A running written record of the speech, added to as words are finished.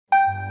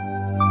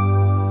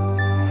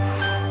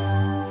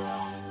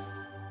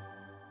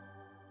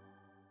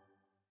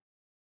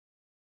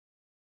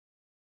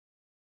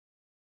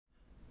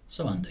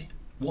So Andy,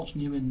 what's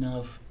new in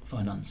NAV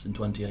Finance in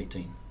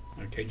 2018?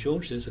 Okay,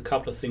 George, there's a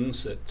couple of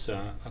things that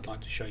I'd like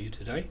to show you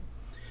today.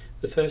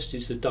 The first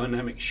is the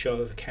dynamic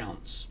show of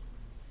accounts.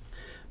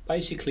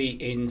 Basically,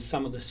 in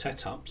some of the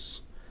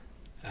setups,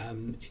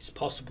 it's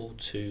possible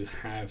to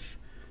have,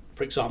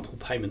 for example,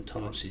 payment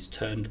tolerances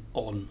turned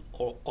on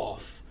or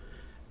off.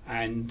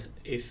 And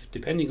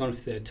depending on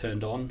if they're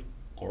turned on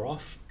or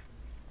off,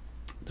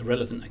 the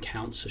relevant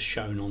accounts are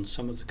shown on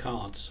some of the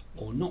cards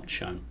or not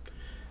shown.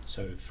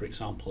 So, for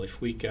example,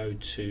 if we go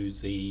to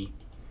the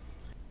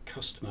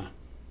customer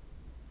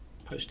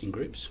posting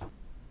groups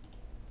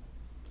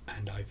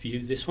and I view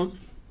this one,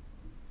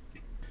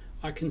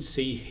 I can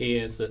see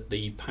here that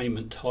the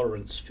payment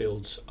tolerance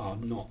fields are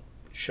not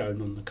shown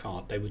on the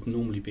card. They would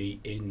normally be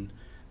in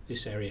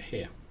this area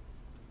here.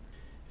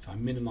 If I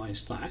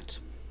minimize that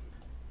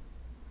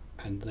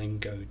and then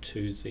go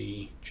to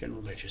the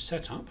general ledger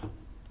setup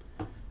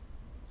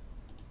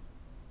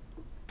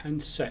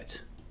and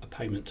set a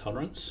payment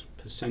tolerance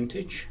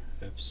percentage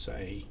of,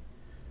 say,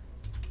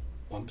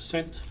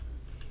 1%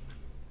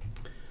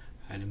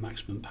 and a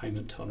maximum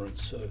payment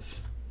tolerance of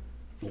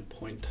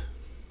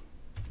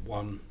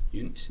 0.1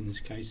 units. In this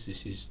case,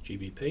 this is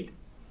GBP.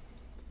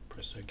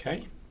 Press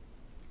OK.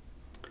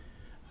 I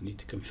need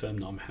to confirm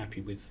that I'm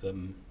happy with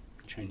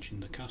changing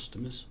the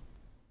customers.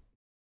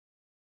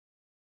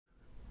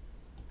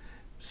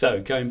 So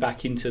going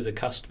back into the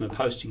customer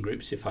posting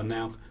groups, if I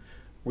now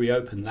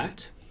reopen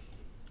that,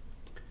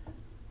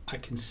 I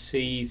can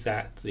see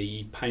that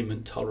the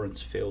payment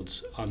tolerance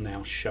fields are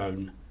now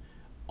shown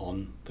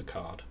on the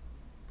card.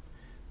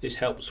 This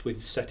helps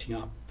with setting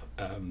up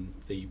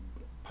the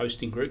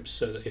posting groups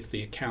so that if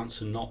the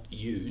accounts are not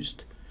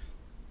used,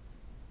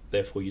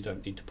 therefore you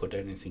don't need to put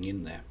anything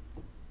in there.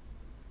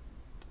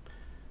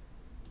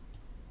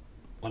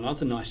 One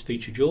other nice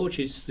feature, George,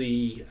 is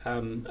the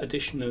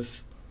addition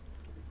of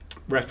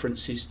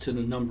references to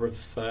the number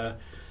of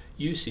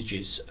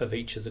usages of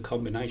each of the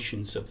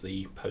combinations of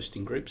the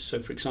posting groups.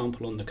 So for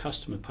example, on the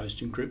customer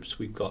posting groups,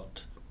 we've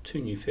got two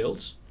new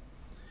fields.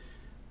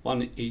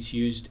 One is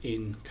used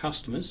in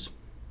customers.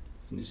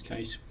 In this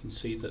case, we can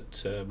see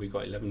that we've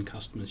got 11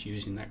 customers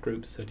using that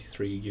group,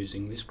 33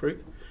 using this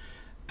group,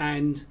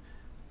 and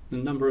the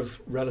number of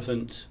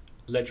relevant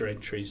ledger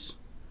entries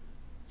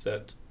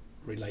that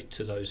relate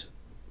to those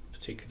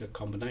particular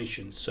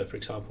combinations. So for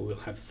example, we'll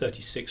have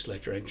 36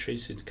 ledger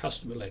entries in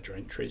customer ledger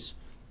entries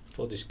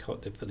for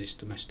this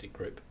domestic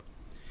group.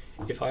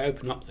 If I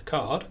open up the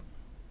card,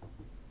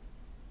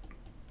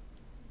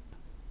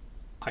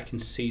 I can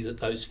see that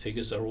those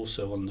figures are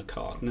also on the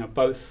card. Now,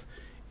 both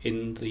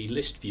in the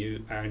list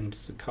view and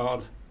the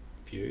card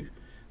view,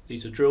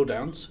 these are drill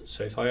downs.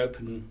 So if I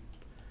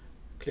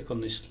click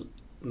on this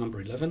number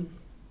 11,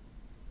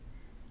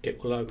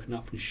 it will open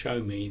up and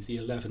show me the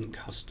 11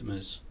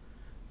 customers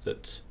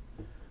that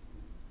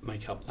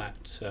make up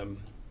that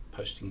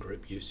posting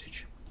group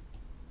usage.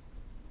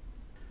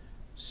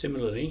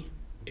 Similarly,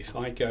 if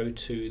I go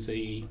to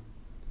the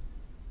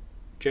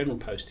general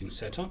posting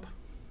setup,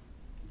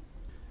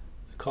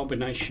 the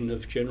combination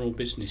of general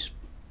business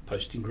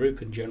posting group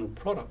and general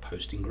product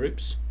posting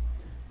groups,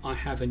 I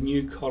have a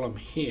new column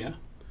here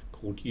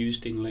called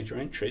used in ledger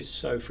entries.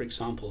 So for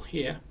example,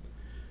 here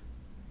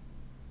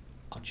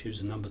I'll choose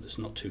a number that's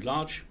not too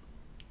large,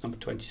 number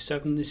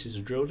 27. This is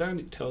a drill down.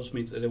 It tells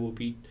me that there will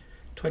be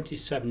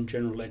 27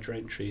 general ledger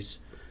entries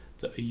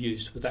that are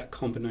used with that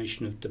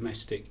combination of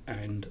domestic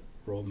and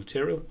raw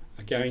material.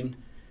 Again,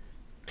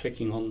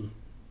 clicking on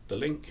the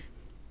link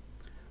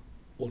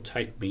will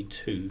take me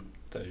to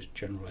those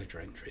general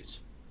ledger entries.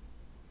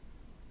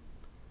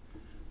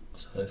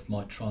 So if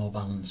my trial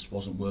balance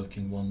wasn't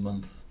working 1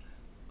 month,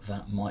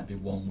 that might be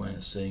one way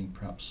of seeing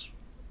perhaps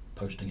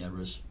posting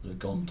errors that have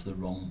gone to the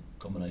wrong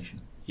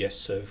combination. Yes,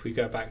 so if we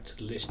go back to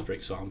the list, for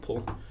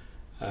example,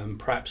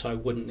 perhaps I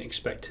wouldn't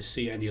expect to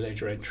see any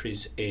ledger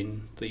entries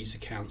in these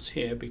accounts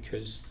here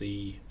because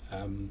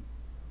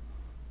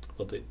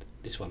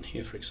this one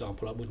here, for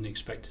example, I wouldn't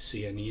expect to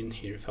see any in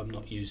here if I'm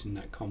not using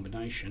that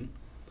combination.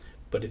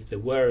 But if there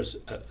was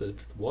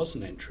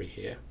an entry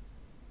here,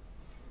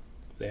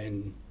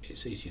 then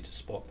it's easier to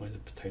spot where the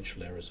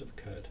potential errors have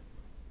occurred.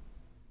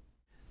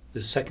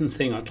 The second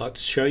thing I'd like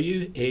to show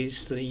you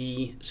is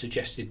the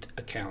suggested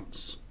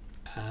accounts.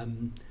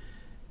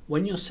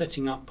 When you're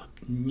setting up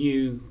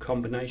new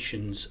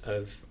combinations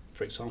of,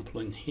 for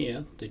example, in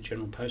here, the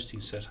general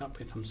posting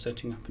setup, if I'm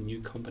setting up a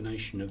new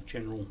combination of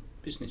general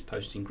business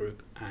posting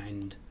group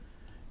and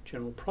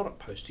general product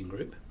posting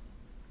group,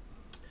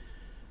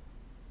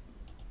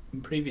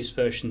 in previous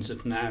versions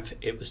of NAV,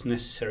 it was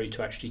necessary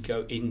to actually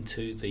go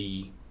into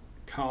the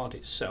card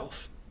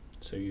itself.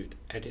 So you'd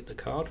edit the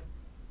card,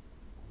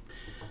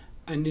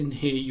 and in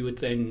here you would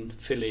then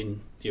fill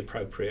in the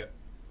appropriate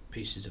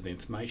pieces of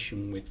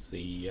information with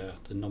the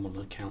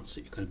nominal accounts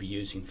that you're going to be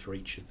using for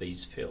each of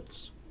these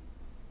fields.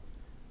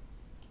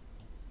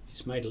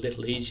 It's made a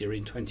little easier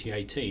in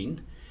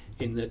 2018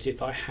 in that if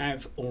I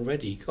have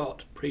already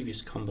got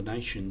previous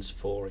combinations,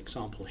 for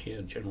example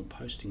here, general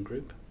posting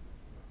group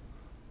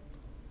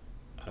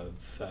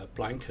of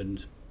blank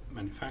and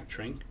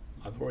manufacturing,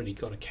 I've already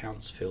got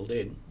accounts filled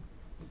in.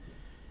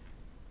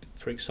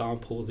 For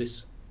example,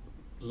 this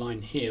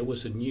line here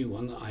was a new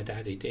one that I'd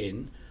added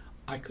in.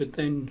 I could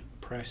then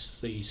press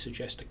the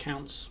Suggest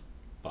Accounts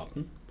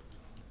button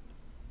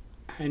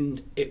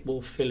and it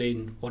will fill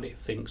in what it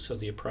thinks are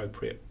the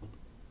appropriate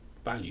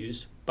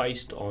values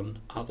based on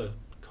other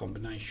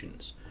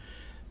combinations.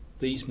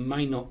 These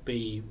may not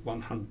be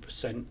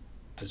 100%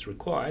 as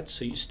required,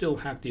 so you still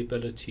have the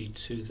ability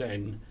to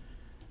then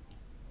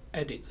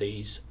edit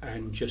these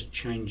and just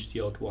change the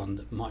odd one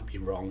that might be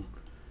wrong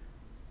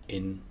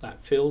in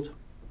that field.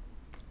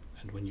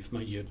 And when you've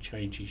made your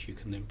changes, you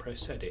can then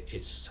press edit.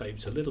 It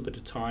saves a little bit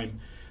of time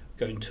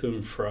going to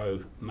and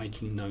fro,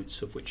 making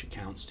notes of which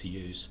accounts to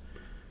use,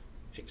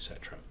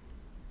 etc.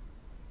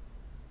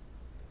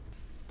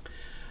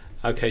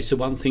 Okay, so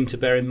one thing to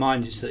bear in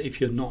mind is that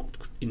if you're not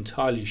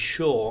entirely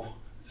sure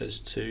as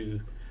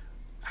to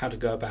how to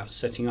go about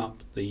setting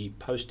up the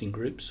posting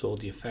groups or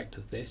the effect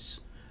of this,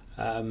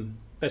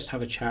 best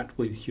have a chat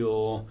with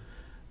your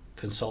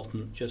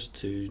consultant just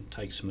to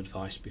take some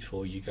advice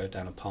before you go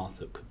down a path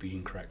that could be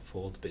incorrect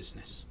for the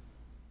business.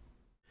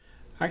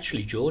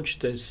 Actually, George,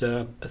 there's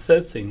a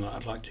third thing that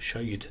I'd like to show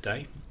you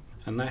today,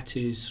 and that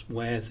is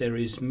where there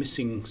is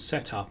missing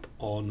setup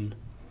on,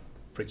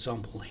 for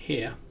example,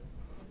 here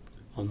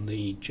on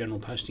the general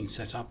posting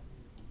setup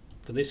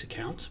for this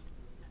account.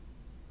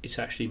 It's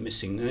actually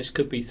missing. Now, this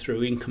could be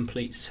through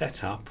incomplete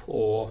setup,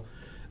 or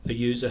a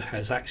user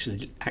has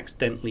actually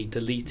accidentally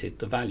deleted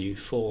the value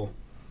for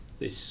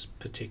this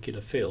particular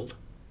field.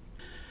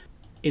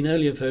 In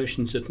earlier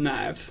versions of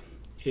NAV,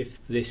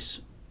 if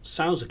this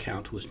sales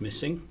account was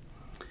missing,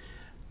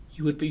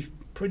 you would be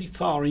pretty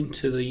far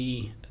into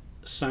the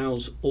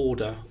sales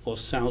order or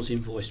sales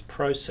invoice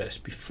process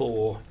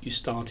before you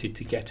started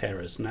to get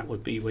errors, and that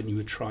would be when you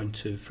were trying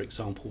to, for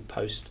example,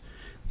 post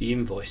the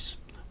invoice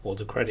or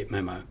the credit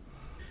memo.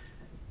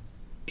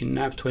 In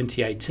NAV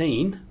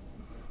 2018,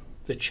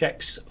 the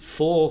checks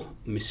for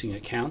missing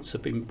accounts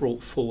have been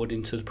brought forward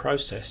into the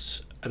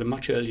process at a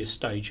much earlier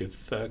stage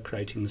of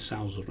creating the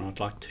sales order, and I'd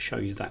like to show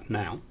you that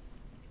now.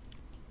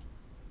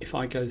 If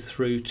I go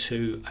through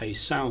to a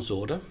sales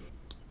order,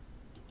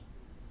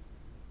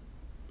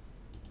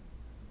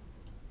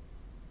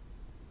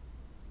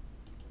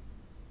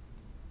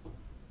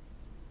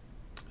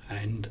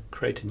 and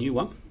create a new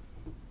one,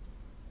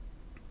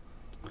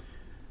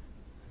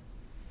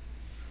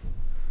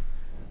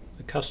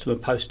 the customer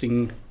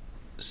posting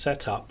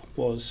setup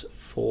was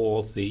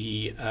for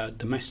the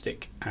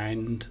domestic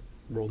and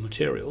raw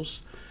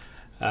materials.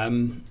 I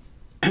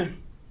can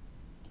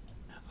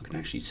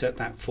actually set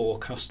that for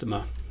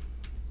customer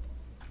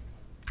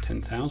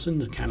 10,000,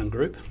 the Canon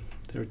Group.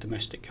 They're a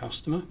domestic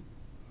customer,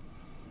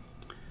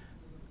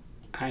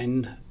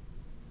 and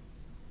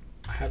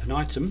I have an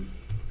item,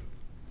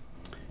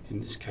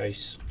 in this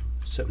case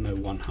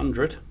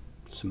 70100,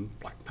 some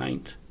black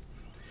paint.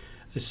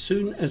 As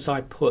soon as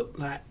I put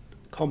that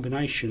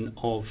combination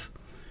of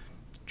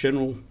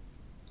general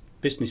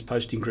business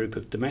posting group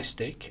of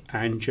domestic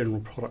and general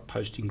product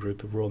posting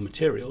group of raw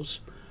materials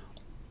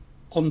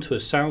onto a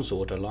sales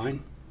order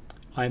line,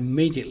 I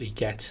immediately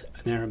get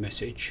an error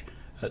message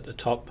at the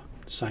top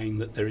saying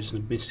that there is a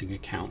missing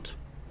account.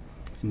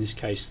 In this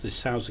case, the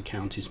sales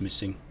account is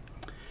missing.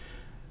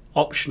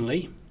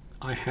 Optionally,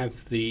 I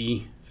have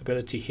the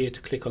ability here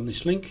to click on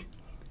this link,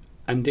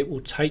 and it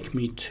will take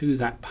me to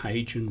that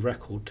page and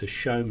record to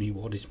show me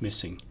what is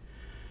missing.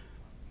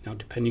 Now,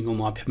 depending on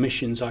my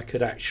permissions, I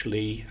could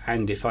actually,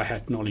 and if I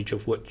had knowledge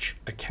of which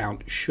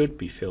account should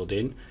be filled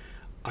in,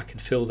 I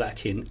could fill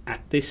that in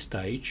at this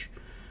stage,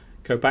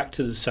 go back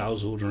to the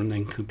sales order, and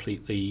then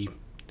complete the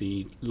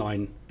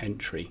line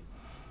entry.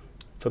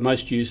 For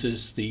most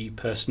users, the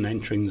person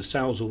entering the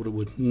sales order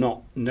would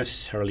not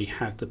necessarily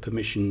have the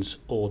permissions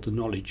or the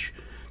knowledge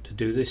to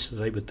do this, so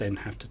they would then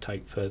have to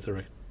take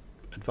further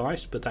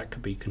advice, but that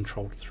could be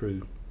controlled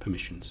through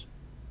permissions.